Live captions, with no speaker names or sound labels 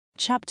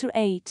Chapter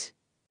 8.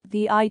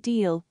 The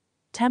Ideal,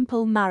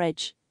 Temple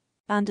Marriage,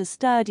 and a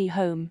Sturdy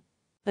Home.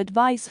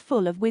 Advice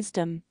full of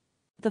wisdom.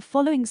 The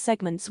following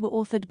segments were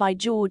authored by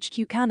George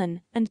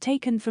Buchanan and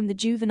taken from the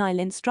Juvenile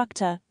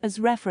Instructor, as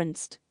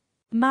referenced.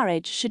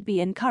 Marriage should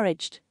be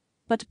encouraged,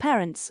 but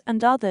parents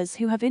and others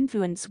who have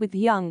influence with the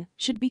young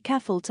should be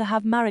careful to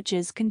have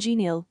marriages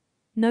congenial.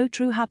 No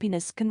true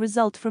happiness can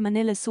result from an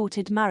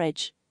ill-assorted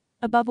marriage.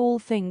 Above all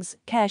things,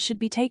 care should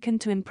be taken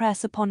to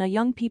impress upon our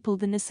young people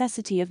the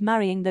necessity of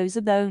marrying those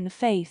of their own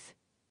faith.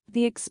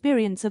 The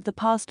experience of the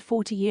past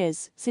 40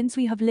 years, since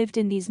we have lived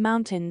in these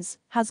mountains,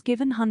 has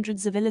given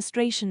hundreds of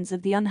illustrations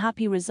of the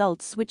unhappy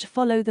results which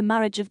follow the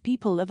marriage of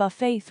people of our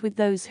faith with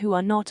those who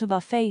are not of our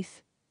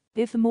faith.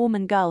 If a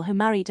Mormon girl who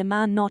married a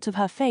man not of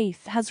her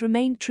faith has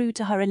remained true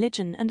to her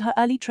religion and her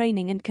early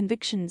training and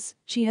convictions,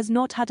 she has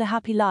not had a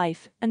happy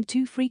life, and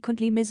too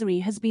frequently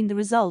misery has been the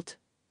result.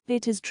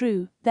 It is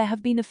true, there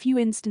have been a few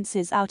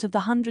instances out of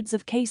the hundreds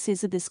of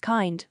cases of this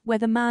kind where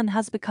the man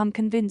has become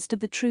convinced of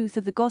the truth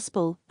of the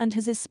gospel and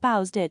has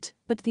espoused it,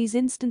 but these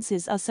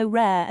instances are so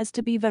rare as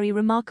to be very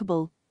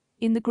remarkable.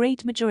 In the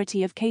great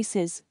majority of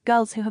cases,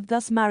 girls who have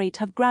thus married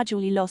have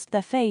gradually lost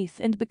their faith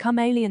and become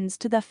aliens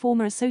to their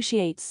former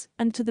associates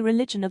and to the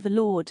religion of the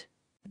Lord.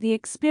 The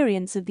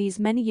experience of these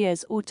many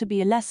years ought to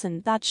be a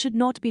lesson that should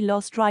not be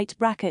lost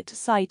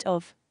sight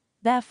of.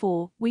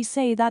 Therefore, we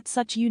say that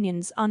such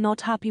unions are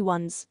not happy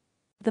ones.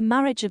 The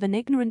marriage of an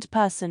ignorant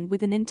person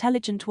with an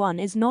intelligent one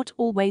is not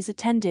always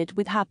attended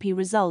with happy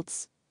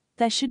results.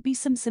 There should be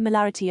some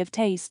similarity of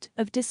taste,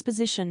 of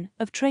disposition,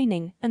 of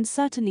training, and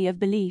certainly of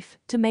belief,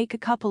 to make a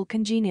couple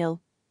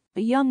congenial.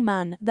 A young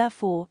man,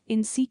 therefore,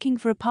 in seeking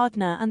for a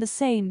partner, and the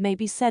same may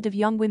be said of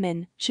young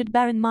women, should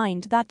bear in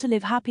mind that to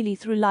live happily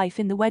through life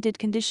in the wedded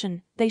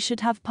condition, they should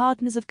have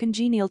partners of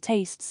congenial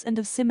tastes and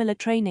of similar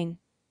training.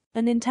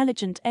 An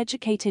intelligent,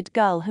 educated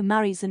girl who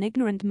marries an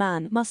ignorant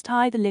man must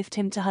either lift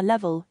him to her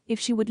level,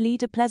 if she would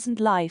lead a pleasant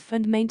life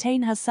and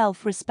maintain her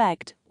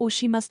self-respect, or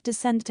she must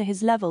descend to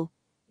his level.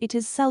 It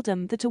is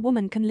seldom that a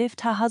woman can lift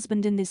her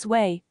husband in this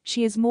way.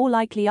 She is more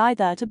likely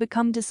either to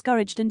become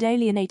discouraged and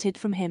alienated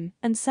from him,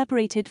 and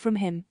separated from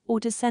him, or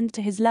descend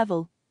to his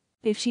level.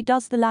 If she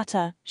does the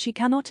latter, she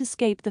cannot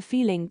escape the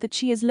feeling that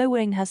she is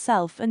lowering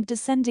herself and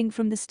descending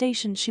from the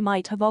station she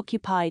might have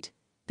occupied.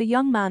 The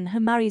young man who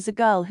marries a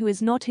girl who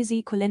is not his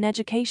equal in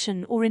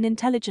education or in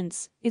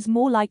intelligence is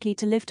more likely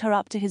to lift her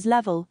up to his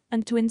level,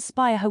 and to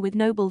inspire her with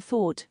noble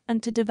thought,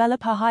 and to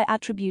develop her high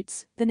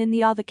attributes, than in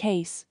the other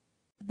case.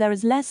 There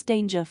is less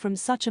danger from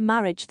such a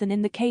marriage than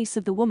in the case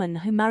of the woman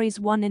who marries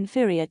one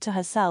inferior to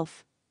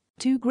herself.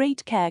 Too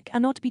great care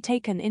cannot be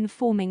taken in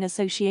forming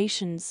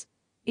associations.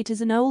 It is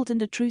an old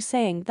and a true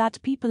saying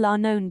that people are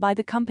known by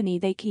the company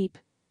they keep.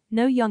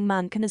 No young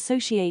man can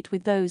associate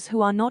with those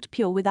who are not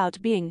pure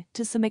without being,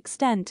 to some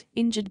extent,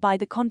 injured by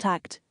the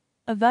contact.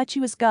 A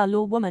virtuous girl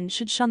or woman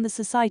should shun the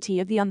society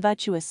of the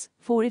unvirtuous,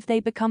 for if they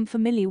become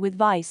familiar with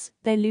vice,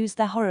 they lose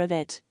their horror of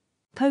it.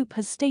 Pope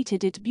has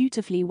stated it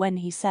beautifully when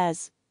he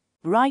says,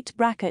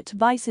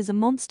 "Vice is a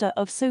monster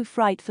of so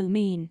frightful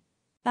mien,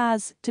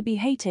 as, to be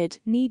hated,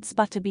 needs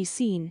but to be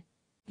seen.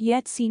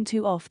 Yet seen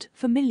too oft,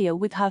 familiar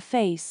with her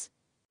face.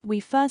 We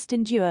first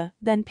endure,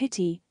 then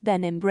pity,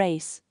 then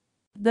embrace."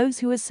 Those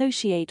who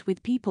associate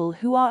with people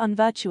who are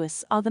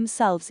unvirtuous are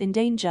themselves in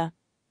danger.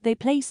 They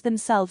place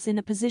themselves in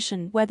a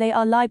position where they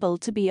are liable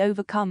to be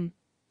overcome.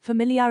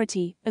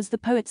 Familiarity, as the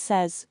poet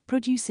says,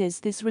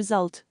 produces this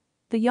result.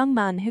 The young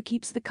man who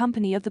keeps the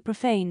company of the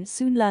profane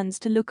soon learns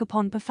to look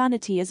upon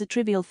profanity as a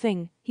trivial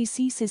thing. He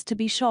ceases to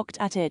be shocked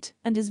at it,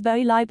 and is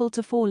very liable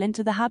to fall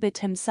into the habit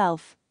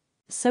himself.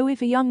 So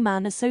if a young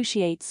man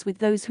associates with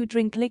those who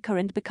drink liquor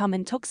and become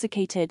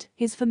intoxicated,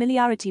 his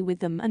familiarity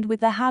with them and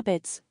with their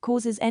habits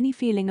causes any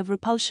feeling of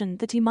repulsion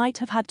that he might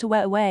have had to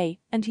wear away,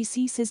 and he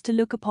ceases to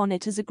look upon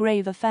it as a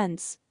grave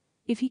offense.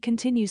 If he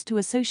continues to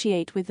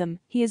associate with them,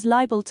 he is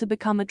liable to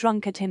become a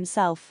drunkard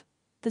himself.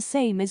 The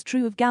same is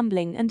true of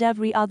gambling and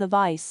every other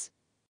vice.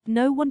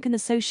 No one can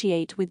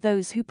associate with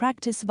those who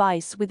practice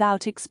vice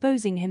without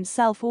exposing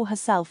himself or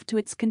herself to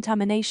its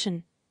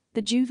contamination.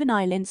 The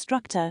Juvenile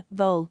Instructor,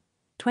 Vol.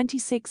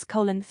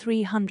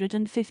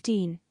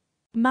 26:315.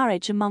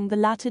 Marriage among the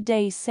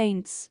Latter-day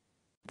Saints.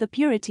 The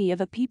purity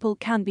of a people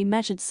can be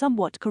measured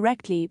somewhat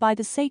correctly by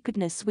the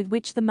sacredness with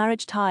which the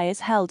marriage tie is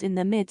held in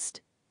their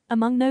midst.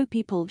 Among no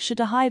people should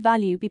a high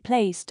value be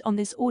placed on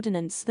this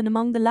ordinance than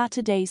among the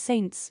Latter-day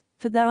Saints,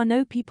 for there are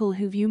no people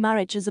who view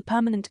marriage as a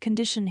permanent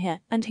condition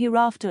here and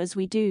hereafter as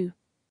we do.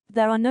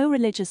 There are no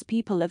religious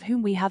people of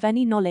whom we have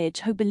any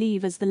knowledge who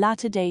believe as the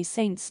Latter-day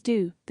Saints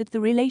do, that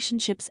the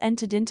relationships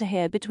entered into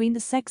here between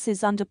the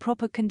sexes under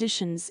proper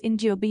conditions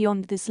endure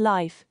beyond this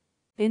life.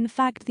 In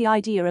fact, the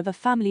idea of a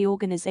family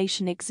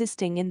organization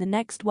existing in the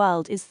next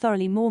world is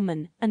thoroughly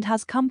Mormon, and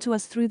has come to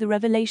us through the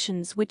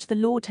revelations which the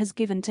Lord has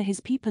given to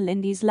his people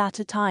in these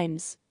latter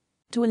times.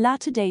 To a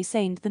Latter-day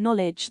Saint, the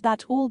knowledge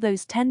that all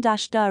those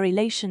 10-dar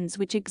relations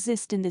which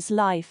exist in this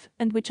life,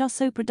 and which are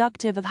so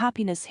productive of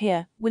happiness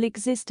here, will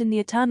exist in the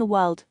eternal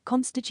world,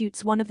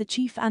 constitutes one of the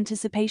chief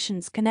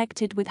anticipations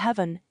connected with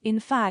heaven. In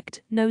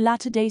fact, no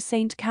Latter-day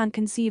Saint can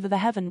conceive of a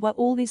heaven where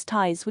all these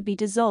ties would be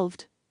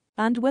dissolved,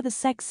 and where the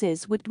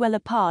sexes would dwell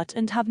apart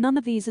and have none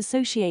of these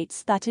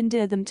associates that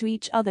endear them to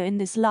each other in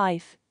this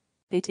life.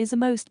 It is a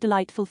most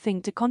delightful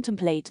thing to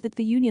contemplate that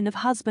the union of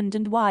husband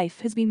and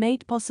wife has been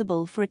made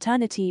possible for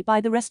eternity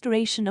by the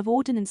restoration of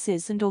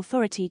ordinances and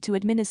authority to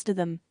administer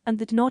them, and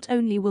that not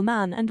only will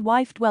man and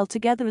wife dwell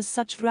together as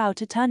such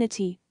throughout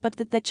eternity, but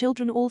that their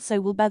children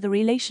also will bear the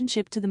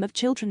relationship to them of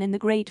children in the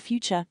great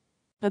future.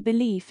 A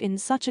belief in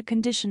such a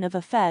condition of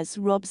affairs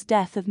robs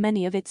death of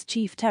many of its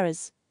chief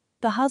terrors.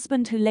 The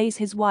husband who lays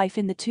his wife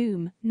in the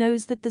tomb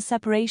knows that the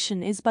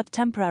separation is but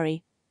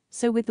temporary.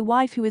 So with the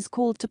wife who is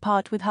called to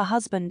part with her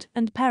husband,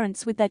 and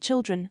parents with their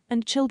children,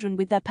 and children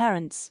with their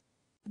parents.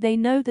 They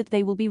know that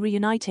they will be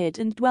reunited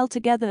and dwell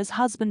together as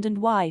husband and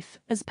wife,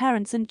 as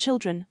parents and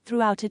children,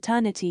 throughout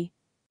eternity.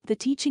 The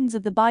teachings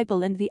of the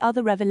Bible and the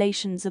other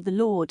revelations of the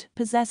Lord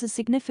possess a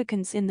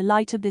significance in the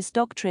light of this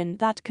doctrine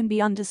that can be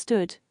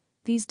understood.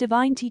 These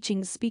divine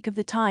teachings speak of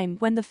the time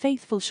when the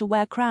faithful shall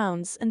wear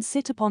crowns and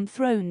sit upon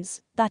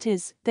thrones, that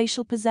is, they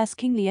shall possess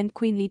kingly and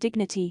queenly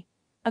dignity.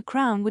 A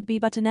crown would be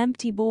but an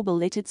empty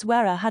bauble if its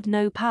wearer had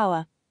no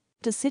power.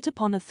 To sit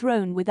upon a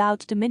throne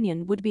without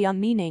dominion would be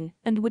unmeaning,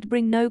 and would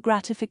bring no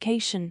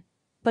gratification.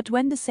 But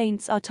when the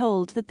saints are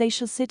told that they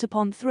shall sit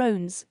upon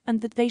thrones,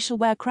 and that they shall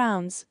wear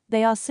crowns,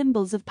 they are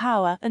symbols of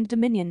power and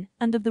dominion,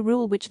 and of the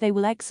rule which they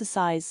will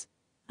exercise.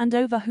 And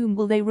over whom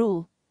will they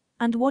rule?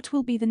 And what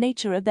will be the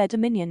nature of their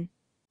dominion?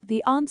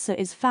 The answer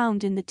is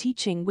found in the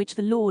teaching which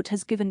the Lord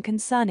has given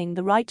concerning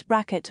the right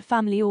bracket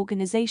family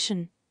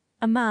organization.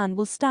 A man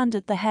will stand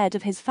at the head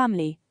of his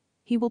family.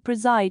 He will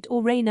preside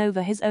or reign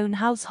over his own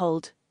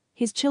household.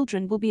 His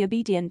children will be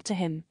obedient to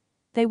him.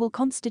 They will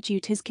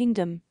constitute his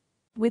kingdom.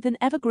 With an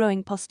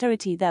ever-growing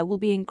posterity there will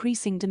be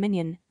increasing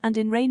dominion, and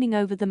in reigning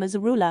over them as a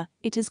ruler,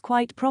 it is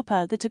quite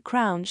proper that a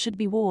crown should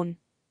be worn.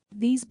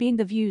 These being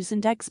the views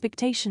and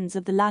expectations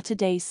of the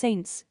Latter-day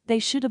Saints, they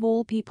should of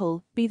all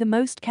people be the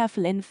most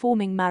careful in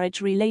forming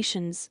marriage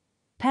relations.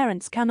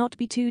 Parents cannot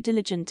be too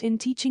diligent in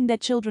teaching their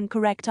children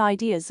correct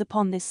ideas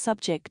upon this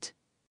subject.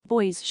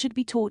 Boys should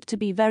be taught to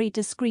be very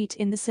discreet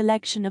in the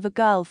selection of a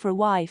girl for a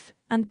wife,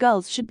 and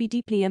girls should be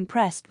deeply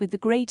impressed with the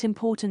great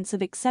importance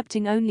of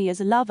accepting only as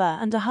a lover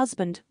and a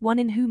husband one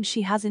in whom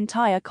she has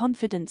entire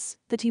confidence,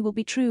 that he will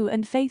be true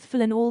and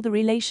faithful in all the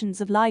relations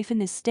of life in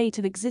this state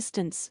of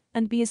existence,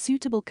 and be a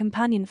suitable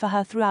companion for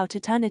her throughout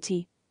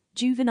eternity.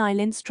 Juvenile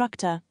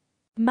Instructor.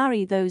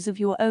 Marry those of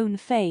your own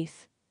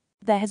faith.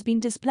 There has been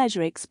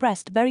displeasure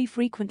expressed very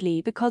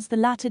frequently because the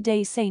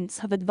Latter-day Saints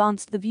have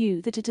advanced the view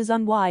that it is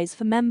unwise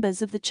for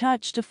members of the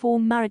Church to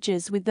form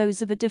marriages with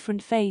those of a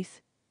different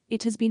faith.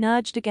 It has been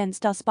urged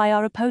against us by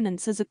our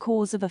opponents as a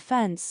cause of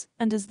offense,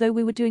 and as though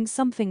we were doing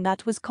something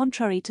that was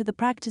contrary to the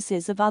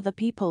practices of other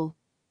people.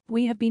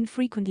 We have been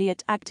frequently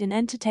attacked in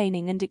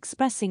entertaining and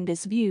expressing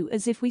this view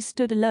as if we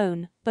stood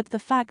alone, but the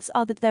facts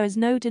are that there is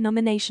no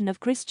denomination of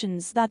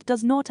Christians that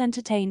does not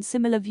entertain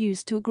similar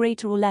views to a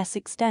greater or less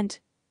extent.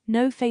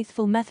 No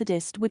faithful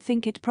Methodist would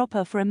think it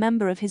proper for a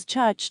member of his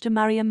church to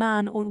marry a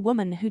man or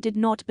woman who did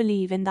not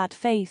believe in that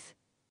faith.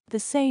 The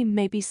same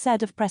may be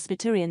said of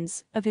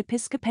Presbyterians, of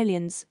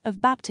Episcopalians,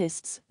 of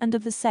Baptists, and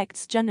of the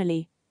sects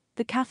generally.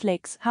 The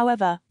Catholics,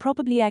 however,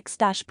 probably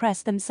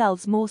press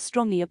themselves more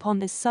strongly upon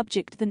this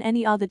subject than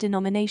any other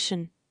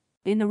denomination.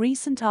 In a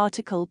recent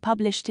article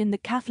published in the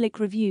Catholic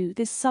Review,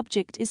 this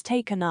subject is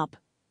taken up.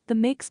 The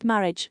mixed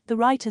marriage, the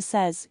writer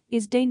says,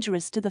 is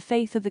dangerous to the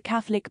faith of the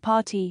Catholic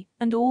party,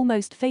 and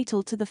almost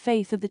fatal to the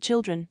faith of the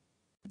children.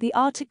 The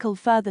article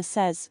further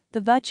says,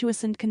 the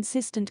virtuous and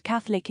consistent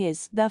Catholic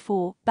is,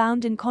 therefore,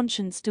 bound in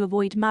conscience to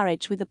avoid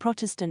marriage with a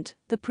Protestant.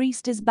 The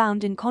priest is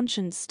bound in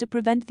conscience to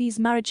prevent these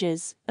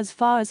marriages, as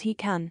far as he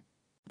can.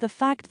 The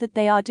fact that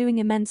they are doing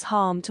immense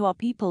harm to our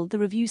people, the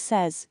review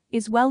says,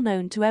 is well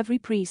known to every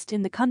priest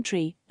in the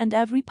country, and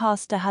every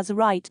pastor has a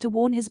right to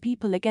warn his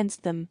people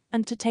against them,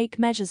 and to take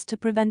measures to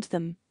prevent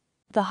them.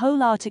 The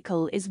whole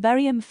article is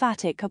very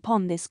emphatic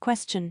upon this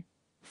question.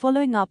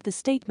 Following up the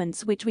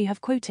statements which we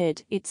have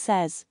quoted, it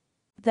says,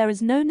 there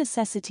is no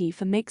necessity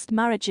for mixed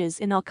marriages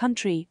in our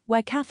country,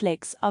 where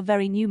Catholics are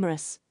very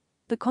numerous.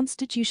 The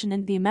Constitution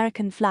and the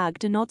American flag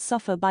do not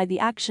suffer by the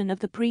action of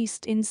the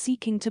priest in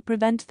seeking to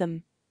prevent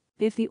them.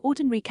 If the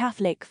ordinary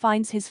Catholic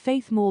finds his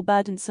faith more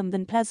burdensome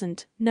than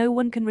pleasant, no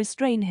one can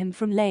restrain him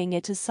from laying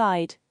it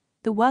aside.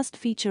 The worst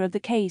feature of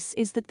the case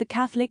is that the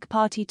Catholic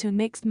party to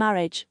mixed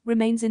marriage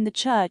remains in the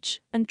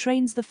Church, and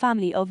trains the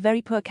family of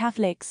very poor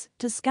Catholics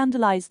to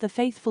scandalize the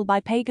faithful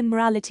by pagan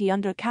morality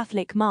under a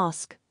Catholic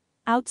mask.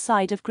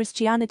 Outside of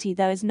Christianity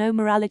there is no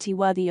morality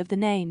worthy of the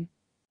name.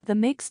 The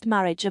mixed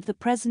marriage of the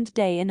present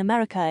day in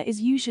America is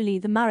usually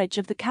the marriage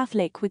of the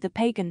Catholic with the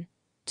pagan.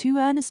 Two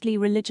earnestly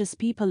religious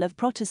people of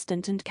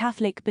Protestant and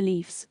Catholic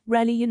beliefs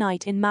rarely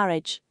unite in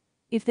marriage.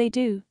 If they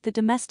do, the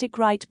domestic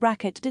right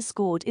bracket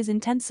discord is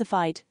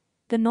intensified.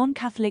 The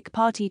non-Catholic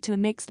party to a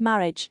mixed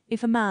marriage,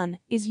 if a man,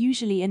 is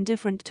usually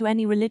indifferent to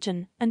any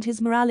religion, and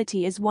his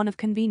morality is one of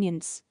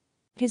convenience.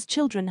 His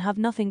children have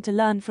nothing to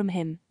learn from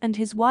him, and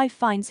his wife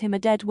finds him a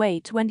dead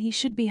weight when he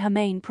should be her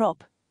main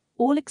prop.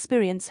 All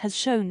experience has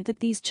shown that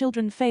these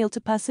children fail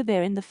to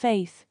persevere in the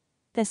faith.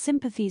 Their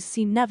sympathies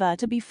seem never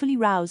to be fully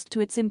roused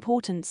to its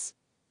importance.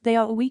 They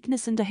are a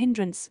weakness and a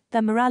hindrance,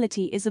 their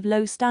morality is of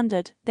low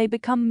standard, they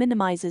become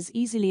minimizers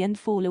easily and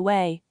fall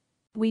away.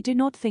 We do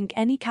not think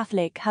any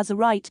Catholic has a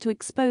right to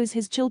expose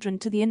his children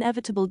to the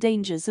inevitable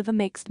dangers of a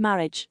mixed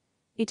marriage.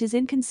 It is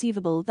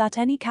inconceivable that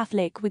any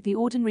Catholic with the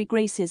ordinary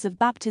graces of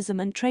baptism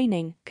and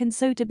training can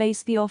so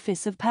debase the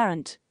office of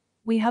parent.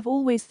 We have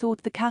always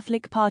thought the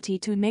Catholic party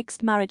to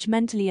mixed marriage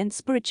mentally and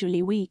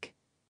spiritually weak.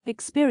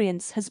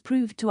 Experience has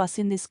proved to us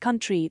in this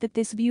country that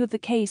this view of the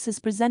case as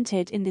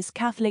presented in this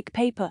Catholic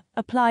paper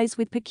applies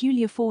with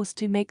peculiar force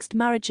to mixed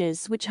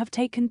marriages which have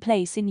taken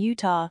place in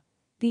Utah.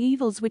 The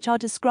evils which are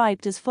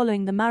described as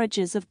following the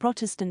marriages of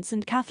Protestants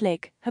and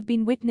Catholic have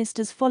been witnessed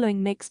as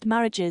following mixed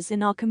marriages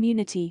in our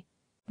community.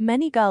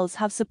 Many girls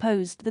have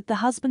supposed that the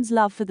husband's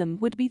love for them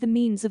would be the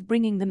means of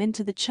bringing them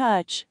into the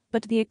church,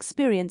 but the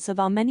experience of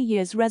our many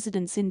years'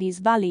 residence in these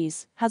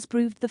valleys has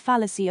proved the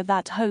fallacy of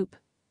that hope.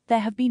 There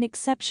have been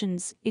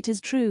exceptions, it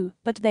is true,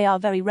 but they are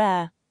very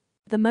rare.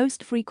 The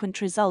most frequent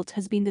result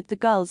has been that the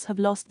girls have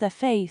lost their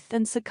faith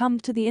and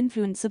succumbed to the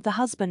influence of the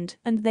husband,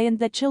 and they and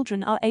their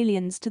children are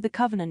aliens to the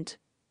covenant.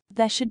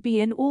 There should be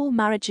in all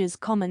marriages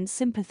common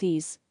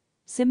sympathies.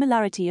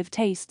 Similarity of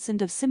tastes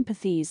and of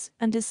sympathies,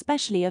 and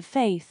especially of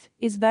faith,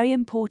 is very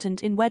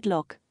important in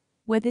wedlock.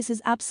 Where this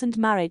is absent,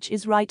 marriage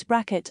is right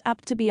bracket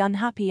apt to be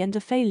unhappy and a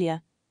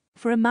failure.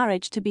 For a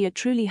marriage to be a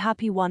truly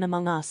happy one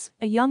among us,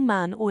 a young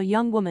man or a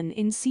young woman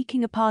in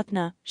seeking a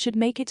partner should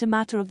make it a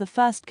matter of the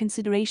first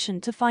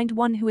consideration to find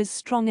one who is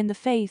strong in the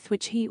faith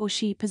which he or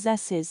she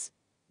possesses.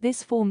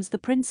 This forms the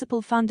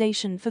principal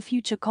foundation for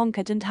future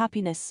concord and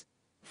happiness.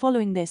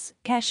 Following this,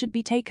 care should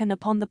be taken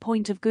upon the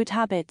point of good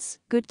habits,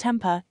 good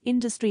temper,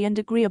 industry and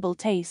agreeable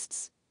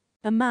tastes.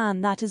 A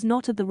man that is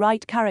not of the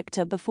right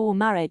character before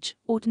marriage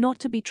ought not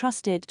to be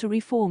trusted to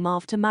reform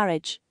after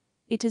marriage.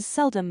 It is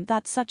seldom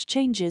that such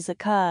changes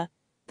occur.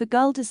 The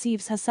girl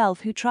deceives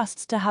herself who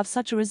trusts to have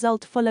such a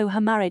result follow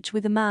her marriage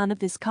with a man of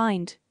this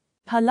kind.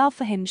 Her love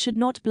for him should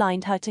not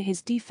blind her to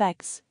his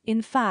defects.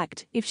 In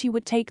fact, if she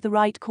would take the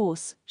right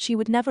course, she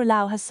would never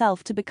allow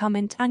herself to become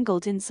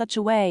entangled in such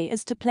a way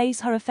as to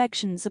place her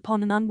affections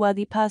upon an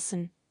unworthy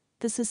person.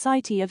 The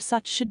society of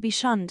such should be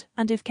shunned,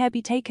 and if care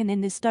be taken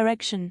in this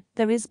direction,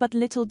 there is but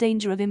little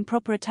danger of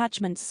improper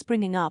attachments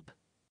springing up.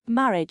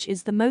 Marriage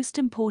is the most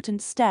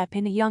important step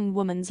in a young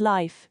woman's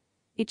life.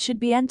 It should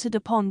be entered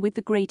upon with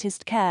the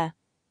greatest care.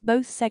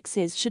 Both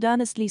sexes should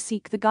earnestly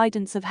seek the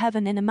guidance of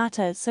heaven in a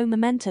matter so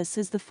momentous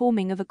as the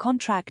forming of a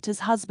contract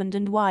as husband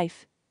and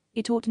wife.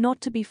 It ought not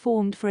to be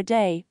formed for a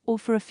day, or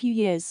for a few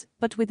years,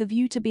 but with a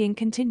view to being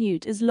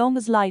continued as long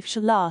as life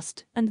shall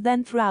last, and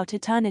then throughout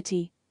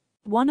eternity.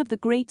 One of the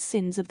great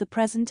sins of the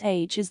present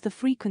age is the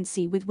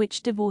frequency with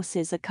which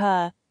divorces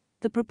occur.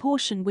 The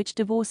proportion which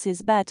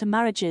divorces bear to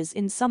marriages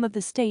in some of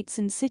the states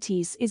and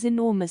cities is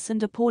enormous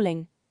and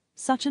appalling.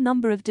 Such a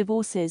number of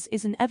divorces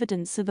is an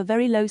evidence of a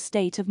very low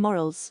state of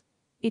morals.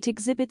 It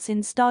exhibits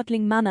in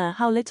startling manner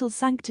how little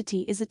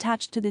sanctity is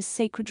attached to this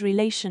sacred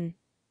relation.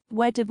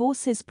 Where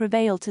divorces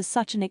prevail to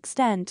such an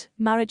extent,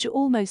 marriage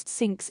almost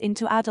sinks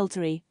into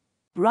adultery.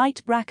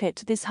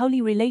 This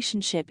holy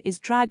relationship is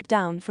dragged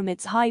down from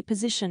its high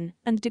position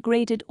and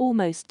degraded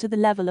almost to the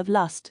level of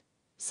lust.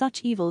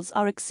 Such evils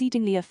are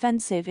exceedingly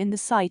offensive in the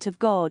sight of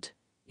God.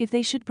 If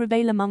they should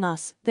prevail among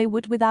us, they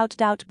would without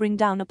doubt bring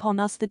down upon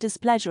us the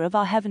displeasure of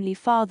our Heavenly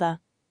Father.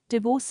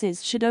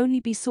 Divorces should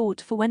only be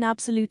sought for when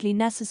absolutely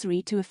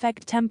necessary to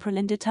effect temporal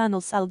and eternal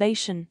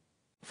salvation.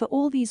 For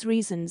all these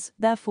reasons,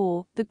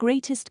 therefore, the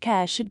greatest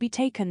care should be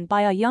taken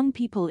by our young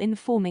people in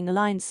forming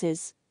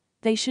alliances.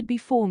 They should be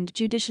formed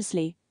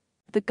judiciously.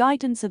 The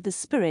guidance of the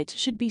Spirit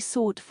should be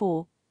sought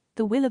for.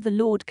 The will of the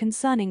Lord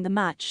concerning the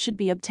match should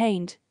be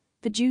obtained.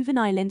 The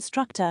Juvenile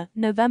Instructor,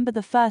 November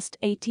 1,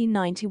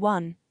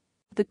 1891.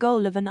 The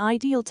Goal of an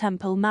Ideal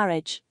Temple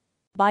Marriage.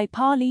 By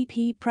Parley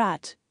P.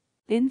 Pratt.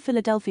 In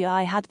Philadelphia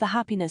I had the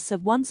happiness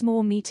of once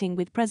more meeting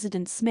with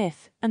President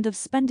Smith, and of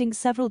spending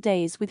several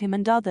days with him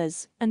and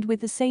others, and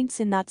with the saints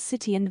in that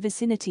city and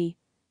vicinity.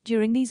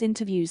 During these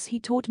interviews he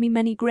taught me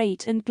many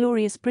great and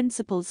glorious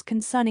principles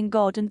concerning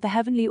God and the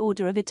heavenly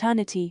order of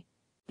eternity.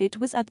 It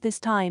was at this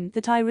time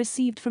that I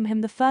received from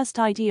him the first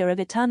idea of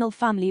eternal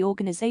family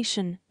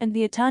organization and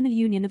the eternal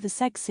union of the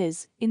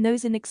sexes, in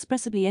those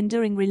inexpressibly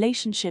enduring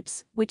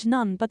relationships which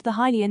none but the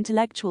highly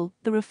intellectual,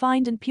 the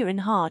refined and pure in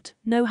heart,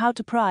 know how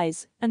to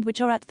prize, and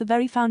which are at the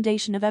very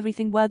foundation of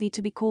everything worthy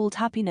to be called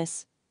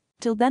happiness.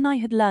 Till then I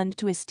had learned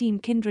to esteem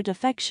kindred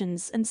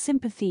affections and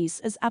sympathies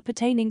as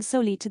appertaining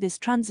solely to this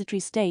transitory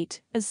state,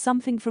 as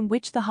something from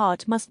which the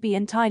heart must be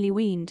entirely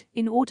weaned,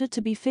 in order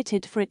to be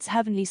fitted for its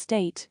heavenly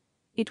state.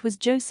 It was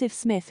Joseph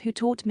Smith who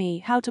taught me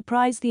how to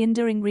prize the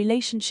enduring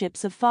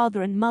relationships of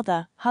father and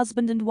mother,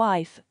 husband and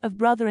wife, of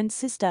brother and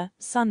sister,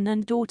 son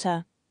and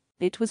daughter.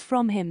 It was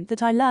from him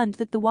that I learned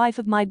that the wife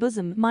of my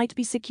bosom might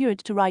be secured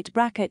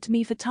to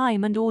me for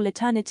time and all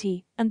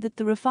eternity, and that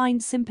the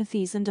refined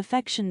sympathies and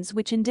affections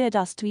which endeared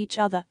us to each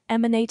other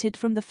emanated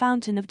from the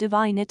fountain of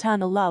divine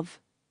eternal love.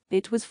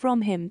 It was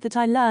from him that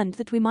I learned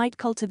that we might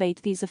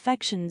cultivate these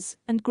affections,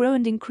 and grow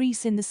and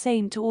increase in the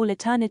same to all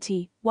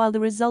eternity, while the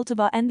result of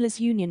our endless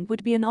union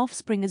would be an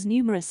offspring as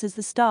numerous as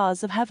the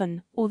stars of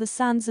heaven, or the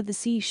sands of the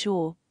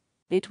sea-shore.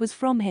 It was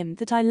from him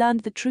that I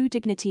learned the true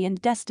dignity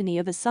and destiny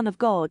of a son of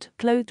God,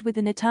 clothed with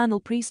an eternal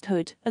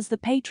priesthood, as the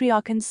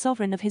patriarch and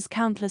sovereign of his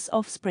countless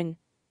offspring.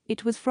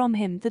 It was from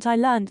him that I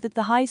learned that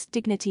the highest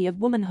dignity of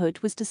womanhood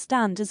was to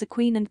stand as a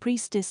queen and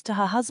priestess to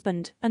her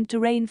husband, and to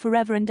reign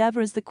forever and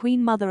ever as the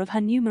queen mother of her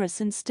numerous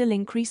and still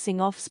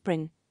increasing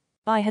offspring.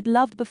 I had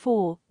loved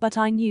before, but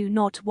I knew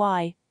not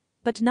why.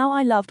 But now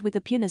I loved with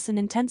a pureness and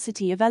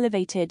intensity of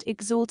elevated,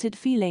 exalted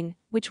feeling,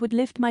 which would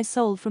lift my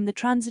soul from the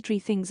transitory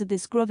things of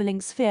this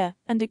grovelling sphere,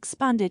 and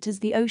expand it as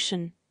the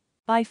ocean.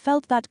 I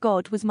felt that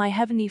God was my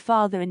heavenly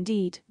Father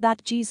indeed,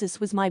 that Jesus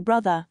was my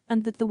brother,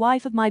 and that the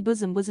wife of my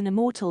bosom was an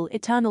immortal,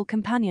 eternal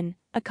companion,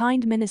 a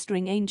kind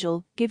ministering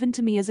angel, given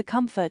to me as a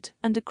comfort,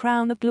 and a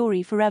crown of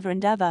glory forever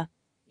and ever.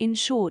 In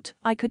short,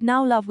 I could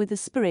now love with the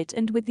spirit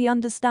and with the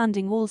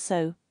understanding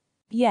also.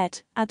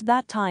 Yet, at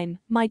that time,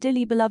 my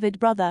dearly beloved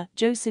brother,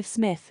 Joseph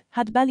Smith,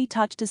 had barely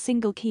touched a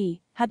single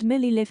key, had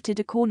merely lifted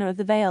a corner of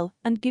the veil,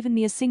 and given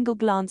me a single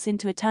glance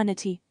into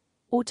eternity.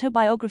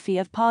 Autobiography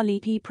of Parley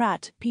P.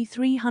 Pratt, p.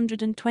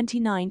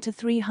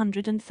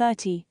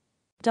 329-330.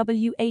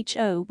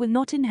 WHO will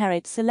not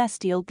inherit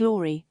celestial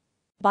glory.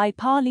 By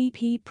Parley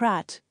P.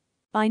 Pratt.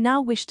 I now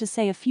wish to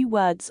say a few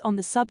words on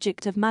the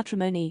subject of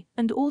matrimony,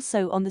 and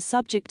also on the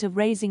subject of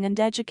raising and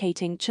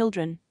educating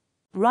children.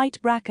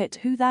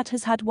 Who that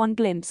has had one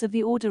glimpse of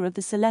the order of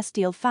the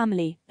celestial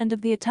family, and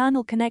of the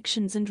eternal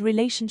connections and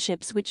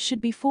relationships which should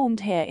be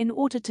formed here in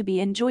order to be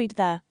enjoyed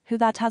there, who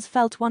that has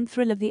felt one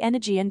thrill of the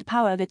energy and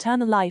power of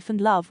eternal life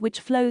and love which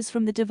flows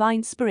from the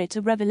divine spirit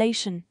of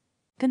revelation,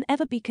 can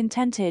ever be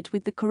contented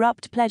with the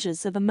corrupt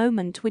pleasures of a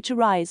moment which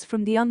arise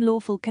from the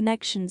unlawful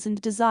connections and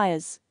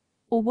desires?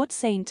 Or what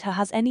saint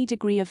has any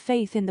degree of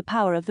faith in the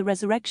power of the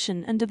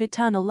resurrection and of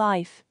eternal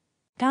life,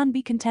 can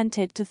be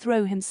contented to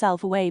throw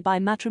himself away by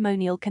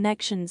matrimonial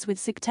connections with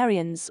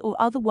sectarians or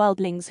other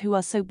worldlings who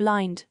are so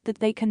blind that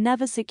they can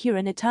never secure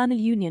an eternal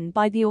union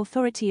by the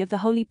authority of the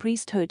holy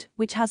priesthood,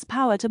 which has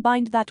power to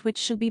bind that which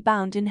shall be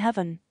bound in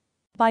heaven?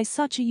 By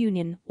such a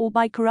union, or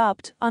by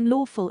corrupt,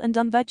 unlawful and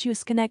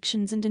unvirtuous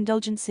connections and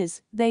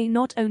indulgences, they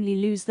not only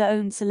lose their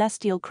own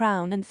celestial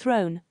crown and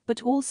throne,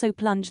 but also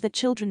plunge their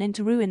children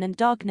into ruin and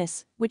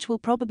darkness, which will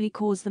probably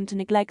cause them to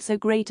neglect so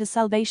great a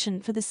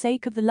salvation for the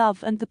sake of the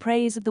love and the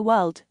praise of the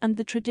world and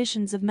the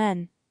traditions of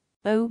men.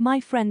 Oh, my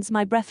friends,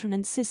 my brethren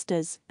and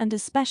sisters, and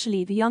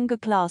especially the younger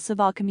class of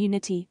our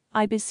community,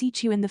 I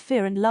beseech you in the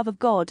fear and love of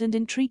God and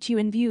entreat you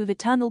in view of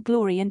eternal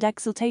glory and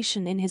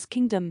exaltation in his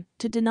kingdom,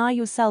 to deny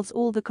yourselves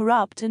all the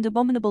corrupt and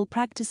abominable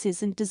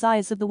practices and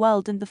desires of the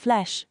world and the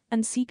flesh,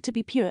 and seek to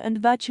be pure and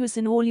virtuous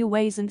in all your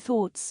ways and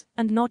thoughts,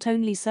 and not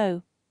only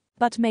so,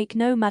 but make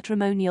no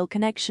matrimonial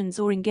connections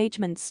or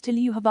engagements till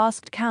you have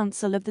asked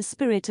counsel of the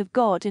Spirit of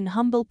God in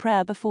humble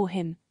prayer before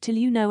him, till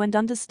you know and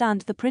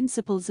understand the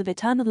principles of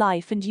eternal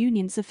life and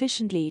union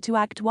sufficiently to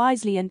act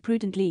wisely and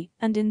prudently,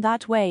 and in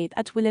that way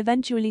that will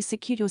eventually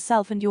secure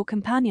yourself and your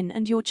companion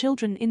and your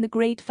children in the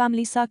great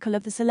family circle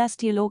of the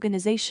celestial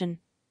organization.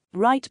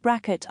 I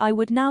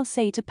would now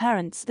say to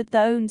parents that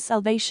their own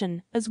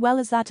salvation, as well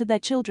as that of their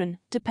children,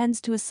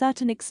 depends to a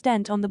certain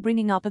extent on the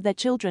bringing up of their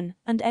children,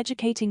 and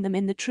educating them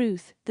in the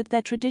truth, that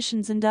their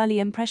traditions and early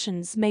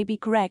impressions may be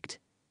correct.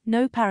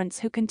 No parents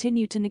who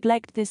continue to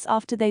neglect this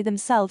after they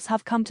themselves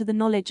have come to the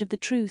knowledge of the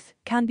truth,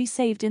 can be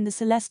saved in the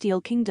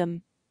celestial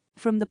kingdom.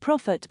 From the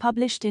Prophet,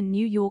 published in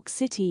New York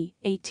City,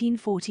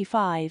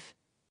 1845.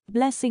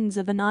 Blessings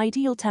of an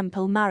Ideal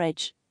Temple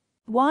Marriage.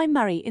 Why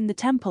Marry in the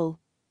Temple?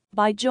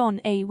 By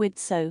John A.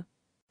 Widtsoe.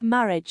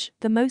 Marriage,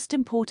 the most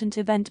important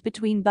event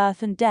between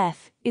birth and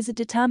death, is a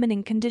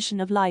determining condition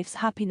of life's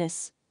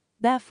happiness.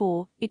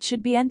 Therefore, it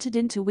should be entered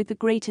into with the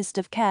greatest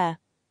of care.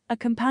 A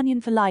companion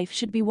for life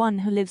should be one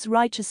who lives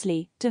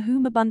righteously, to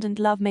whom abundant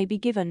love may be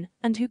given,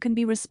 and who can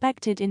be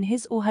respected in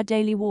his or her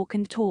daily walk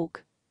and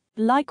talk.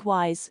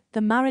 Likewise,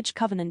 the marriage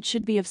covenant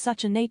should be of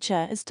such a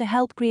nature as to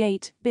help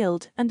create,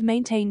 build, and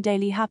maintain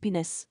daily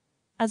happiness.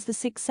 As the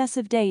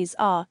successive days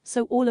are,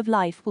 so all of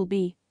life will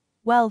be.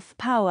 Wealth,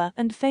 power,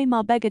 and fame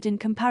are beggared in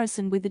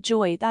comparison with the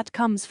joy that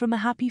comes from a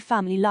happy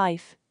family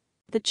life.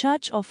 The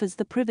Church offers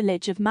the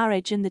privilege of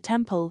marriage in the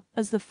temple,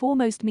 as the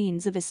foremost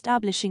means of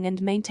establishing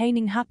and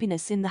maintaining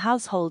happiness in the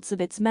households of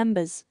its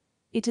members.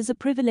 It is a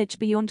privilege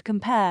beyond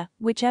compare,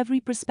 which every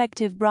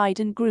prospective bride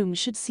and groom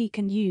should seek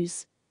and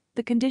use.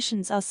 The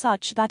conditions are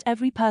such that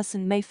every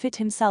person may fit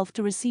himself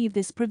to receive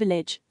this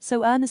privilege,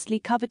 so earnestly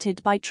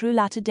coveted by true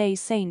latter-day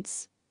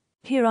saints.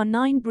 Here are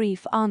 9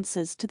 brief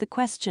answers to the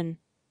question,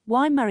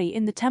 why marry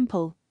in the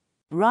temple?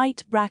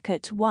 Right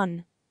bracket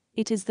 1.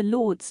 It is the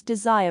Lord's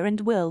desire and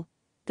will.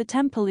 The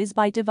temple is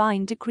by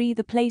divine decree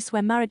the place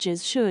where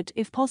marriages should,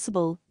 if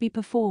possible, be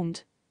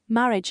performed.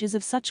 Marriage is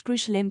of such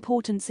crucial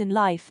importance in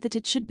life that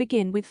it should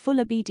begin with full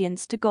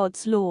obedience to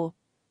God's law.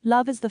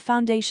 Love is the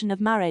foundation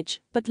of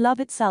marriage, but love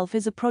itself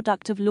is a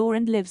product of law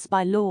and lives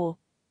by law.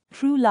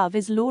 True love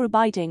is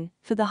law-abiding,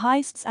 for the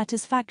highest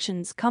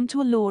satisfactions come to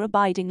a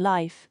law-abiding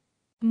life.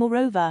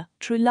 Moreover,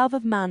 true love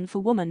of man for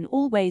woman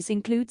always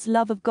includes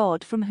love of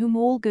God, from whom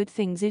all good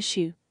things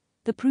issue.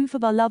 The proof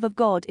of our love of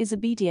God is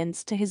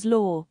obedience to His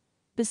law.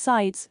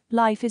 Besides,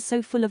 life is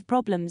so full of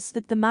problems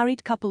that the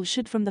married couple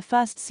should from the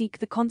first seek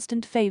the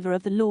constant favor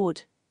of the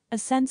Lord. A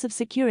sense of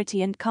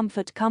security and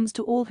comfort comes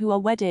to all who are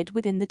wedded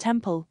within the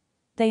temple.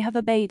 They have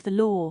obeyed the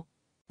law.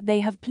 They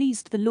have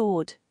pleased the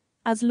Lord.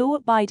 As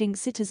law-abiding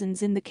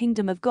citizens in the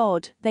kingdom of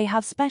God, they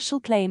have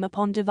special claim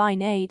upon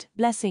divine aid,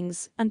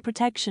 blessings, and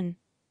protection.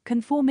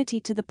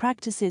 Conformity to the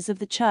practices of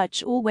the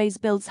Church always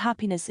builds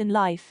happiness in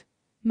life.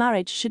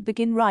 Marriage should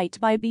begin right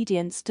by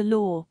obedience to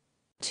law.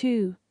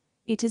 2.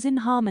 It is in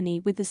harmony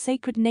with the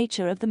sacred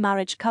nature of the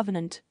marriage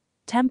covenant.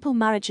 Temple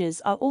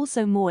marriages are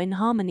also more in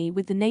harmony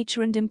with the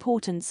nature and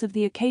importance of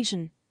the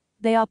occasion.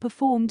 They are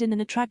performed in an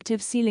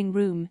attractive sealing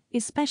room,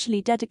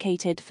 especially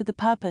dedicated for the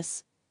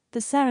purpose. The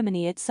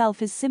ceremony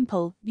itself is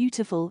simple,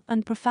 beautiful,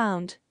 and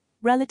profound.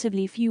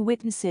 Relatively few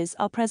witnesses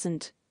are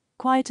present.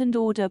 Quiet and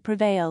order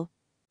prevail.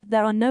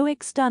 There are no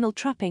external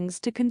trappings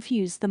to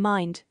confuse the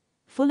mind.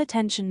 Full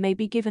attention may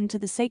be given to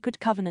the sacred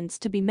covenants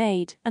to be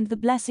made and the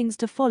blessings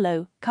to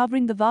follow,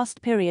 covering the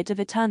vast period of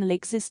eternal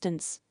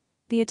existence.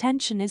 The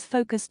attention is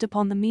focused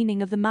upon the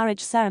meaning of the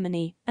marriage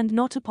ceremony and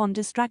not upon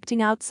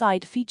distracting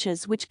outside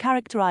features which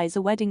characterize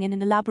a wedding in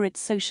an elaborate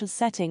social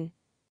setting.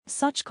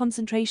 Such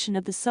concentration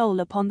of the soul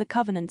upon the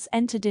covenants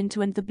entered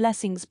into and the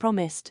blessings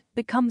promised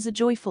becomes a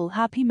joyful,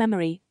 happy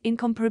memory,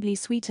 incomparably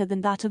sweeter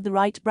than that of the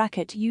right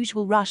bracket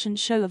usual rush and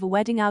show of a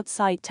wedding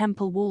outside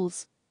temple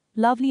walls.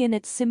 Lovely in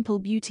its simple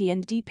beauty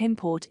and deep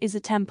import is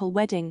a temple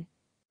wedding.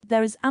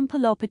 There is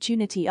ample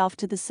opportunity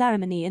after the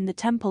ceremony in the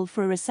temple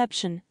for a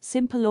reception,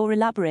 simple or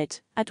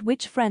elaborate, at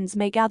which friends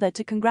may gather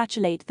to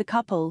congratulate the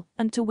couple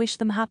and to wish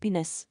them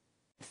happiness.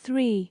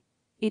 3.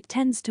 It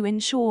tends to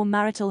ensure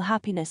marital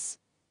happiness.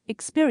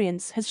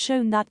 Experience has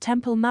shown that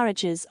temple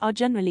marriages are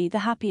generally the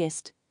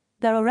happiest.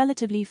 There are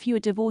relatively fewer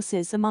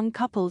divorces among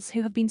couples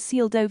who have been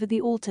sealed over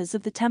the altars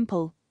of the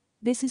temple.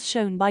 This is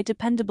shown by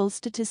dependable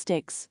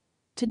statistics.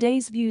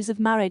 Today's views of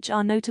marriage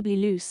are notably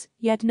loose,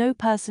 yet no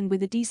person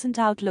with a decent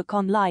outlook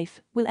on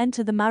life will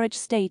enter the marriage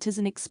state as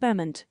an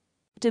experiment.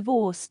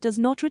 Divorce does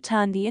not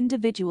return the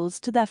individuals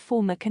to their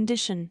former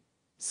condition.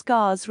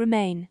 Scars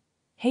remain.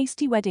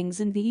 Hasty weddings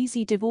and the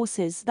easy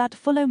divorces that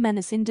follow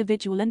menace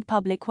individual and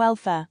public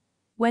welfare.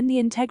 When the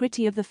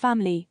integrity of the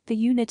family, the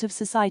unit of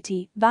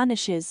society,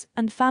 vanishes,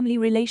 and family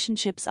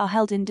relationships are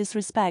held in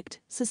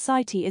disrespect,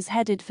 society is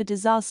headed for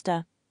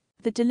disaster.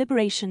 The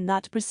deliberation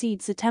that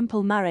precedes a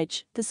temple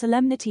marriage, the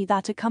solemnity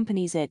that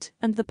accompanies it,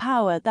 and the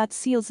power that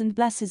seals and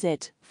blesses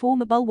it,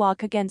 form a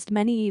bulwark against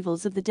many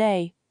evils of the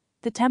day.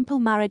 The temple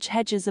marriage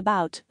hedges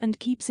about, and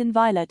keeps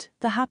inviolate,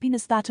 the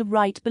happiness that of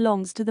right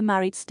belongs to the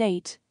married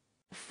state.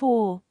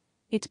 4.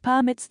 It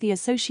permits the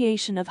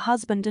association of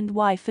husband and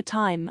wife for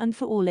time and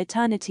for all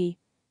eternity.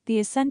 The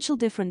essential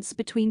difference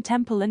between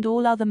temple and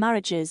all other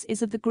marriages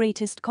is of the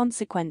greatest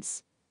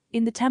consequence.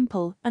 In the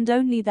temple, and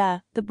only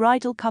there, the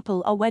bridal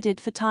couple are wedded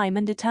for time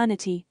and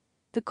eternity.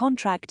 The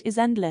contract is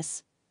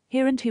endless.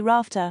 Here and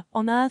hereafter,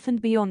 on earth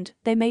and beyond,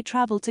 they may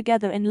travel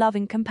together in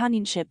loving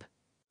companionship.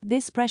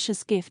 This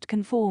precious gift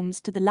conforms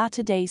to the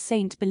latter-day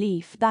saint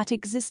belief that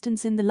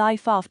existence in the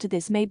life after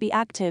this may be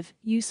active,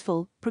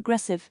 useful,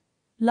 progressive.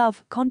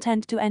 Love,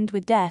 content to end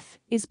with death,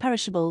 is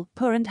perishable,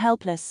 poor and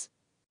helpless.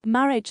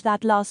 Marriage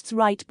that lasts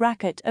right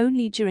bracket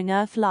only during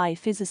earth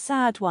life is a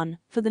sad one,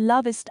 for the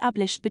love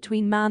established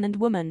between man and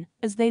woman,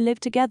 as they live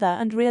together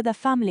and rear their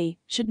family,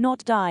 should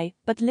not die,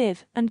 but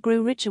live, and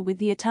grow richer with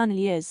the eternal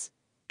years.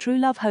 True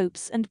love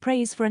hopes and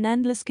prays for an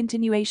endless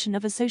continuation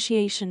of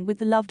association with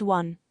the loved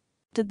one.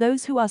 To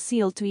those who are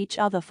sealed to each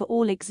other for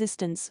all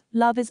existence,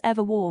 love is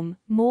ever warm,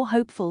 more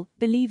hopeful,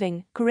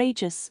 believing,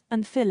 courageous,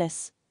 and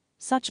fearless.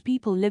 Such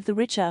people live the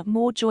richer,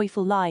 more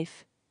joyful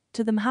life.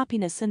 To them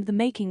happiness and the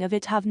making of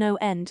it have no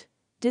end.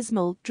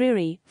 Dismal,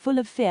 dreary, full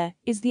of fear,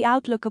 is the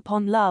outlook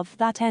upon love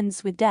that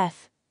ends with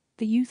death.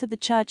 The youth of the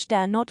Church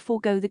dare not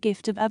forego the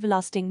gift of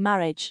everlasting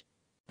marriage.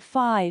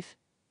 5.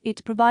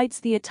 It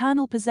provides the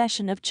eternal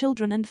possession of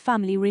children and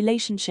family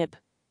relationship.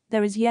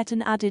 There is yet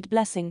an added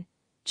blessing.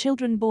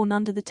 Children born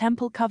under the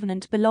temple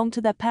covenant belong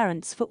to their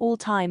parents for all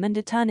time and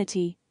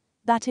eternity.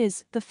 That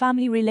is, the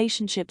family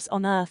relationships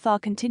on earth are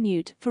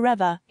continued,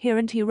 forever, here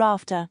and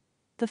hereafter.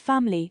 The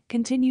family,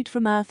 continued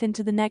from earth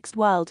into the next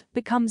world,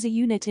 becomes a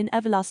unit in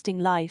everlasting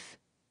life.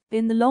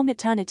 In the long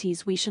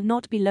eternities we shall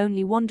not be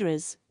lonely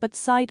wanderers, but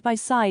side by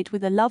side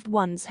with the loved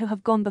ones who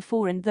have gone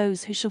before and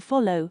those who shall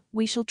follow,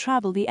 we shall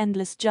travel the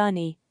endless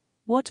journey.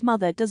 What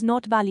mother does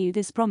not value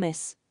this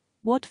promise?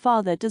 What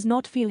father does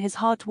not feel his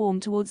heart warm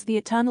towards the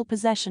eternal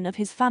possession of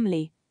his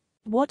family?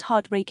 What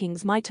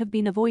heartbreakings might have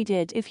been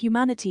avoided if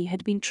humanity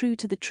had been true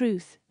to the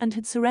truth and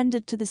had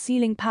surrendered to the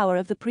sealing power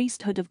of the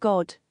priesthood of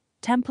God.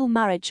 Temple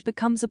marriage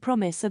becomes a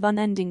promise of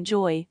unending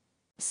joy.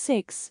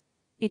 6.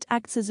 It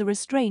acts as a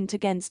restraint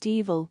against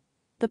evil.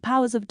 The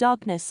powers of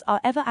darkness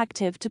are ever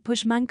active to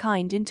push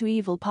mankind into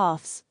evil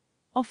paths.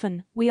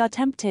 Often, we are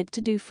tempted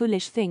to do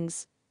foolish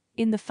things.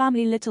 In the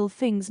family, little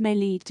things may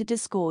lead to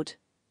discord.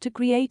 To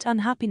create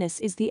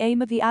unhappiness is the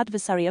aim of the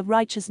adversary of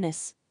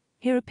righteousness.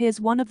 Here appears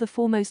one of the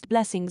foremost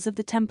blessings of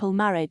the temple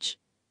marriage.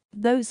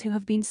 Those who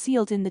have been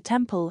sealed in the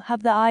temple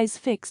have their eyes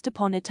fixed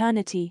upon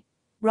eternity.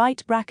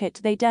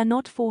 They dare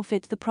not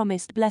forfeit the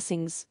promised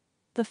blessings.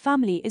 The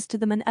family is to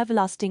them an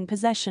everlasting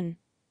possession.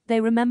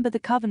 They remember the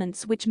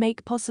covenants which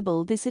make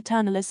possible this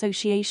eternal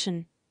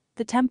association.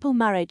 The temple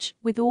marriage,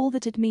 with all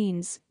that it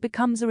means,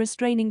 becomes a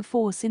restraining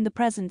force in the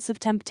presence of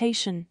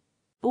temptation.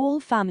 All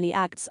family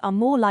acts are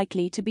more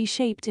likely to be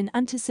shaped in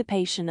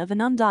anticipation of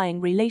an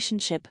undying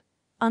relationship.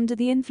 Under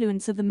the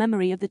influence of the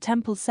memory of the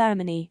temple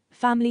ceremony,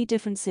 family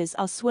differences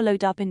are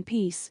swallowed up in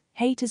peace,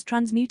 hate is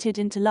transmuted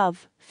into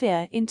love,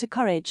 fear into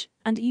courage,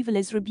 and evil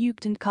is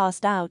rebuked and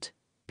cast out.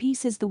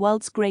 Peace is the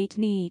world's great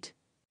need.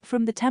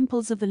 From the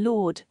temples of the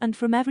Lord and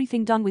from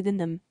everything done within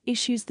them,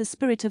 issues the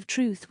Spirit of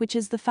truth, which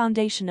is the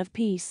foundation of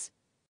peace.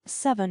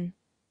 7.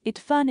 It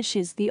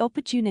furnishes the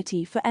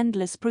opportunity for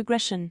endless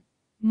progression.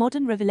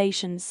 Modern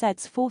revelation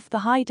sets forth the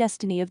high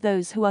destiny of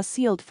those who are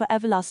sealed for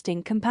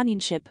everlasting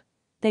companionship.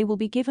 They will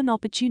be given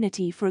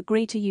opportunity for a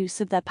greater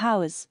use of their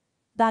powers.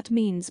 That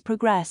means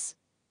progress.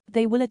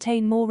 They will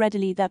attain more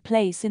readily their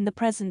place in the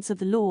presence of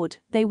the Lord,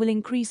 they will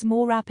increase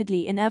more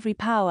rapidly in every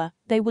power,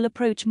 they will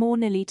approach more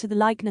nearly to the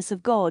likeness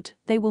of God,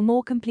 they will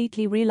more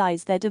completely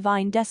realize their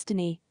divine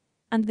destiny.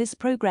 And this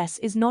progress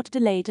is not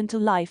delayed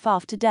until life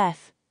after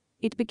death.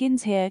 It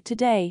begins here,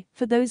 today,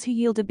 for those who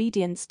yield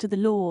obedience to the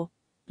law.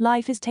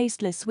 Life is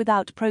tasteless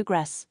without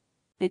progress.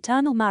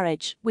 Eternal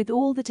marriage, with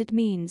all that it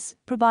means,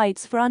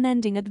 provides for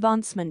unending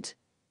advancement.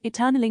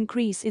 Eternal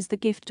increase is the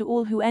gift to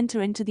all who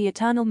enter into the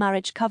eternal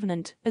marriage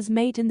covenant, as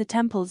made in the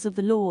temples of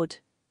the Lord.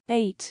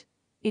 8.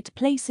 It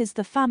places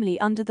the family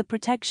under the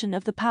protection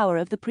of the power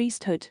of the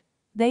priesthood.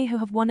 They who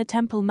have won a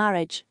temple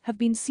marriage have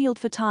been sealed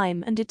for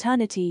time and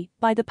eternity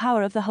by the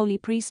power of the holy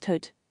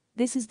priesthood.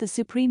 This is the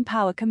supreme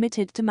power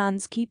committed to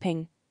man's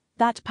keeping.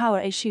 That power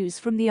issues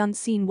from the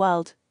unseen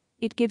world.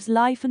 It gives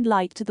life and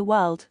light to the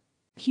world.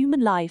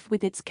 Human life,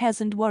 with its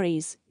cares and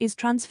worries, is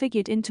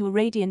transfigured into a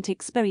radiant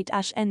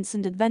experience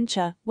and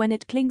adventure when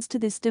it clings to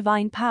this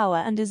divine power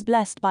and is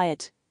blessed by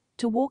it.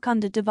 To walk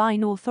under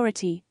divine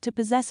authority, to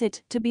possess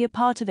it, to be a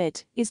part of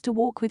it, is to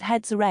walk with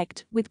heads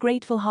erect, with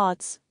grateful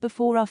hearts,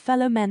 before our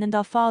fellow men and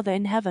our Father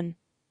in heaven.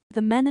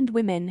 The men and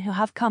women who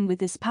have come with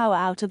this power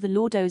out of the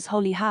Lord's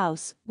holy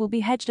house will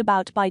be hedged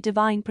about by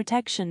divine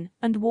protection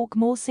and walk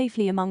more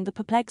safely among the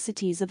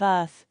perplexities of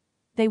earth.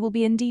 They will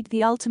be indeed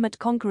the ultimate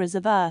conquerors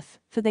of earth,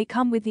 for they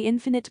come with the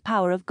infinite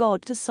power of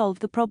God to solve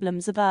the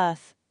problems of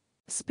earth.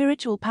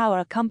 Spiritual power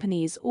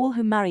accompanies all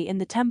who marry in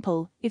the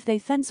temple, if they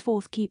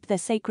thenceforth keep their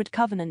sacred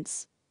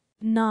covenants.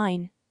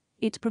 9.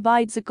 It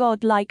provides a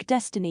God-like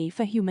destiny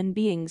for human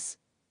beings.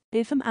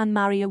 If a man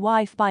marry a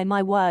wife by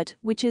my word,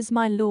 which is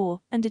my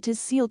law, and it is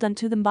sealed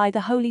unto them by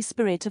the Holy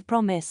Spirit of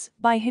promise,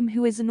 by him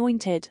who is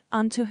anointed,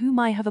 unto whom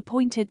I have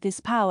appointed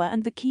this power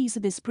and the keys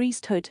of this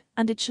priesthood,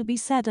 and it shall be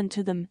said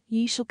unto them,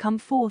 Ye shall come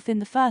forth in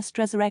the first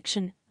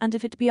resurrection, and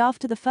if it be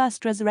after the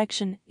first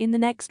resurrection, in the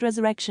next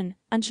resurrection,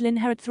 and shall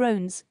inherit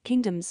thrones,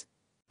 kingdoms,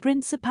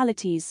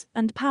 principalities,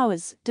 and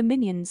powers,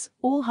 dominions,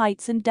 all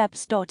heights and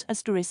depths. *******.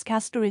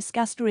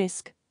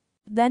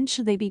 Then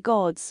shall they be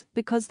gods,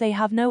 because they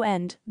have no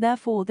end,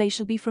 therefore they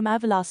shall be from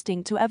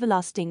everlasting to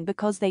everlasting,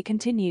 because they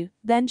continue.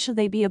 Then shall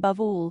they be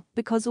above all,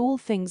 because all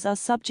things are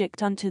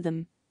subject unto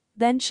them.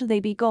 Then shall they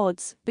be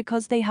gods,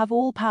 because they have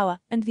all power,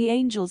 and the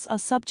angels are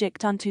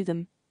subject unto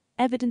them.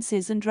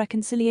 Evidences and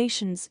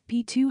Reconciliations,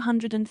 p.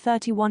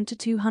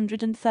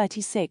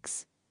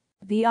 231-236.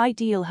 The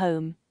Ideal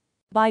Home.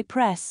 By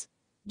Press.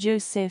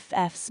 Joseph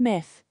F.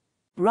 Smith.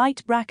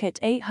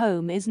 A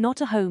home is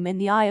not a home in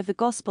the eye of the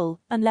gospel,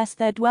 unless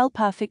there dwell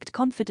perfect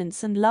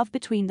confidence and love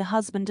between the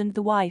husband and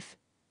the wife.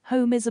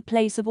 Home is a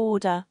place of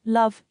order,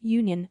 love,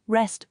 union,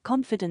 rest,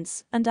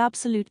 confidence, and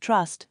absolute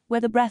trust,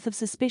 where the breath of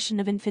suspicion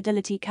of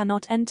infidelity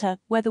cannot enter,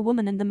 where the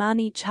woman and the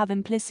man each have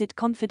implicit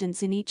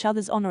confidence in each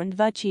other's honor and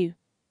virtue.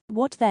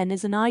 What then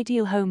is an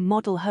ideal home?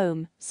 Model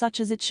home,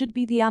 such as it should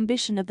be the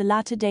ambition of the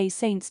latter-day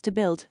saints to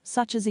build,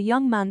 such as a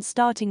young man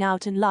starting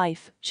out in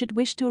life should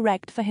wish to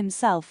erect for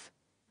himself.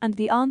 And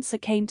the answer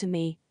came to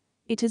me.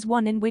 It is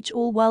one in which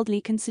all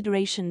worldly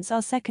considerations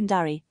are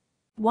secondary.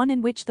 One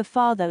in which the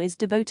father is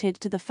devoted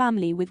to the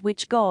family with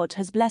which God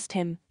has blessed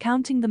him,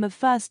 counting them of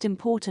first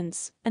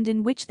importance, and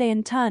in which they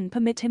in turn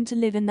permit him to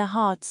live in their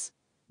hearts.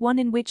 One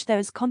in which there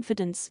is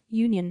confidence,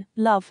 union,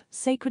 love,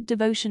 sacred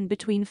devotion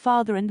between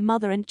father and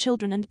mother and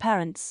children and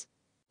parents.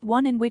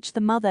 One in which the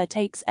mother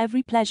takes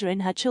every pleasure in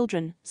her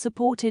children,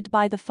 supported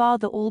by the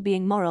father, all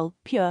being moral,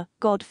 pure,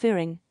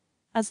 God-fearing.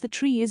 As the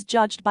tree is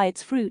judged by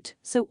its fruit,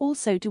 so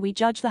also do we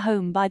judge the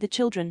home by the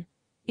children.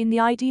 In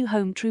the ideal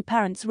home, true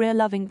parents rear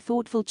loving,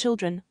 thoughtful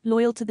children,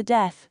 loyal to the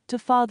death, to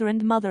father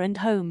and mother and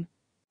home.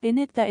 In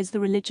it there is the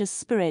religious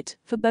spirit,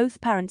 for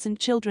both parents and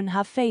children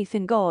have faith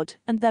in God,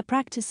 and their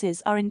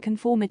practices are in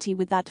conformity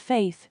with that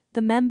faith.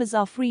 The members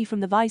are free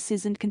from the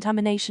vices and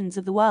contaminations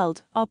of the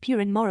world, are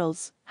pure in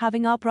morals,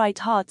 having upright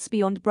hearts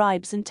beyond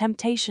bribes and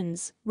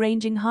temptations,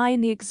 ranging high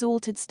in the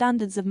exalted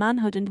standards of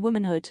manhood and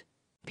womanhood.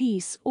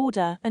 Peace,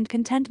 order, and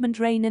contentment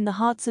reign in the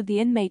hearts of the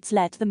inmates,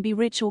 let them be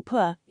rich or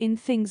poor, in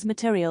things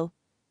material.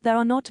 There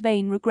are not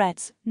vain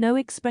regrets, no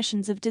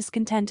expressions of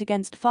discontent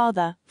against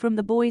father, from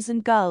the boys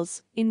and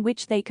girls, in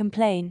which they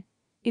complain.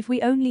 If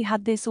we only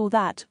had this or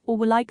that, or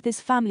were like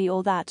this family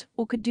or that,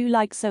 or could do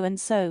like so and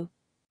so.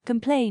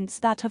 Complaints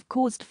that have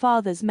caused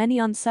fathers many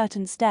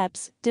uncertain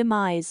steps, dim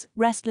eyes,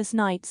 restless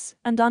nights,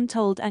 and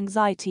untold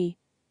anxiety.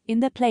 In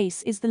their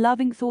place is the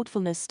loving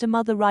thoughtfulness to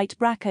mother right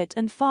bracket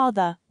and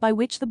father, by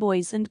which the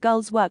boys and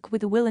girls work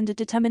with a will and a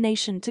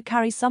determination to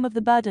carry some of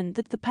the burden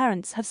that the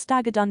parents have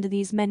staggered under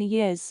these many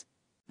years.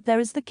 There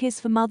is the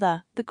kiss for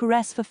mother, the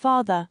caress for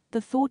father,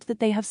 the thought that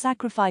they have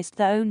sacrificed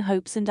their own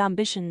hopes and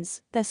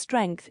ambitions, their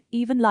strength,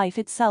 even life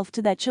itself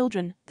to their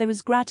children. There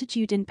is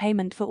gratitude in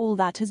payment for all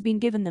that has been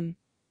given them.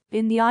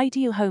 In the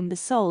ideal home the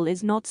soul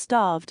is not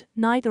starved,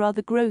 neither are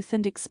the growth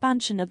and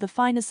expansion of the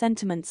finer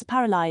sentiments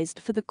paralyzed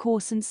for the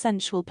coarse and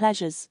sensual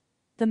pleasures.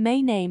 The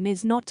main aim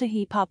is not to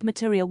heap up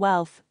material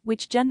wealth,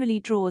 which generally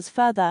draws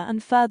further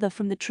and further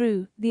from the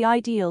true, the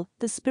ideal,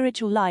 the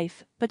spiritual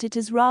life, but it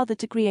is rather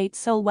to create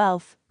soul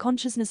wealth,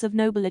 consciousness of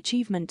noble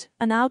achievement,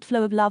 an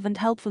outflow of love and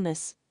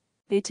helpfulness.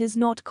 It is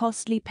not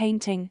costly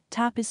painting,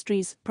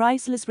 tapestries,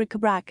 priceless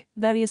bric-a-brac,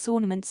 various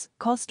ornaments,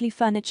 costly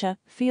furniture,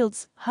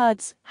 fields,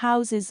 herds,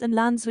 houses and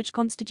lands which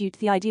constitute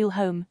the ideal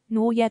home,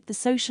 nor yet the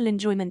social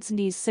enjoyments and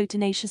ease so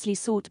tenaciously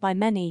sought by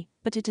many,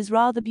 but it is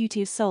rather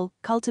beauty of soul,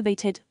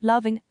 cultivated,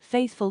 loving,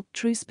 faithful,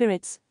 true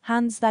spirits,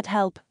 hands that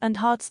help, and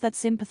hearts that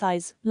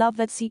sympathize, love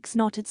that seeks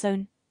not its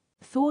own.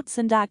 Thoughts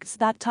and acts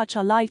that touch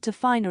our life to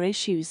finer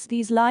issues,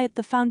 these lie at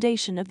the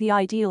foundation of the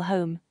ideal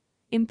home.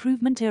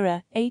 Improvement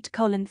Era,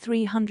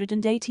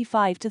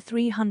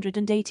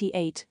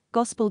 8:385-388,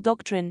 Gospel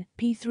Doctrine,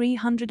 p.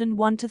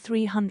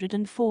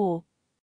 301-304.